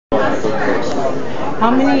How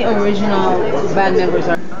many original band members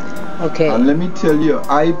are? Okay. And let me tell you,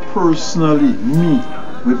 I personally, me,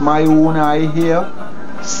 with my own eye here,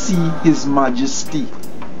 see His Majesty.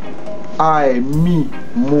 Me,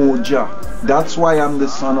 Mojah. That's why I'm the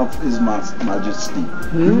son of His Majesty.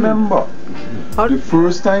 Remember, the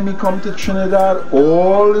first time he come to Trinidad,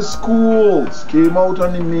 all the schools came out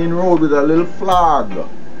on the main road with a little flag.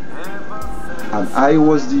 And I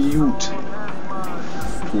was the youth.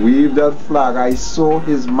 Wave that flag. I saw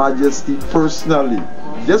His Majesty personally.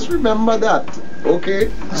 Just remember that. Okay?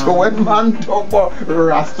 So when man talk about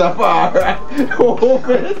Rastafari,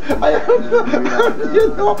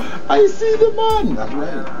 I see the man. That's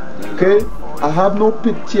right. Okay? I have no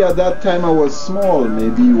picture at that time. I was small,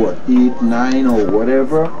 maybe what, 8, 9 or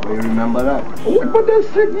whatever. You remember that? Oh, but that's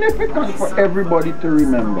significant for everybody to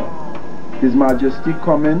remember. His Majesty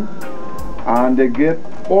coming and they get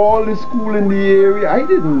all the school in the area. I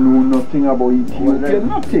didn't know nothing about Ethiopia,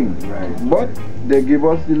 nothing. Right. But they give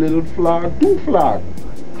us the little flag, 2 flags.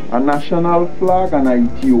 A national flag and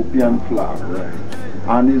an Ethiopian flag. Right.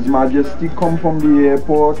 And His Majesty come from the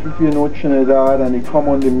airport, if you know Trinidad, and he come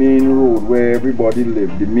on the main road where everybody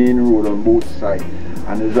lived, the main road on both sides.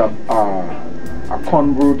 And there's a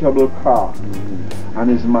convertible car. And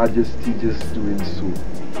His Majesty just doing so.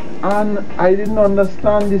 And I didn't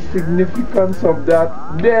understand the significance of that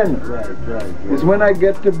then. Right. It's when I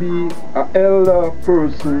get to be an elder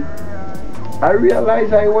person, I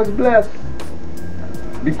realized I was blessed.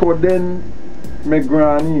 Because then my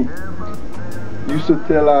granny used to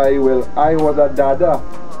tell I was a dada.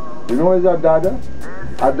 You know what is a dada?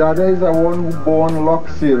 A dada is a one who born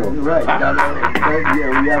locksil. Right.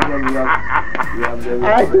 Yeah, we have them.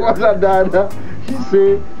 I was a dada. She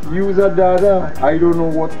say, you was a dada. I don't know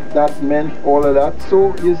what that meant, all of that.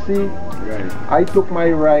 So, you see, I took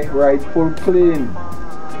my rightful claim,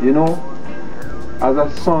 you know, as a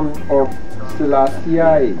son of Selassie.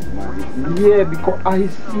 Yeah, because I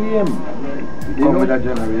see him. You know that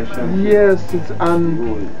generation. Yes,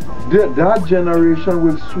 and that generation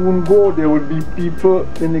will soon go. There will be people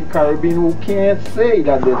in the Caribbean who can't say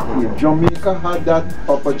that they see. Jamaica had that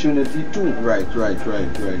opportunity too. Right.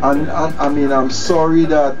 And I mean, I'm sorry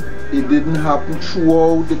that it didn't happen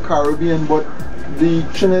throughout the Caribbean, but the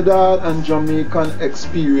Trinidad and Jamaican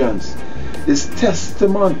experience is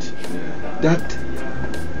testament that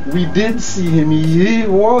we did see him. He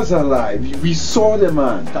was alive. We saw the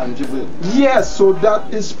man. Tangible. Yes, so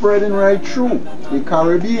that is spreading right through the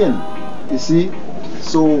Caribbean. You see?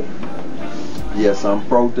 So, yes, I'm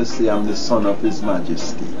proud to say I'm the son of His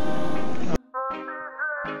Majesty.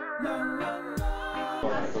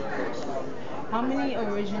 How many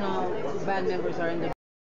original band members are in the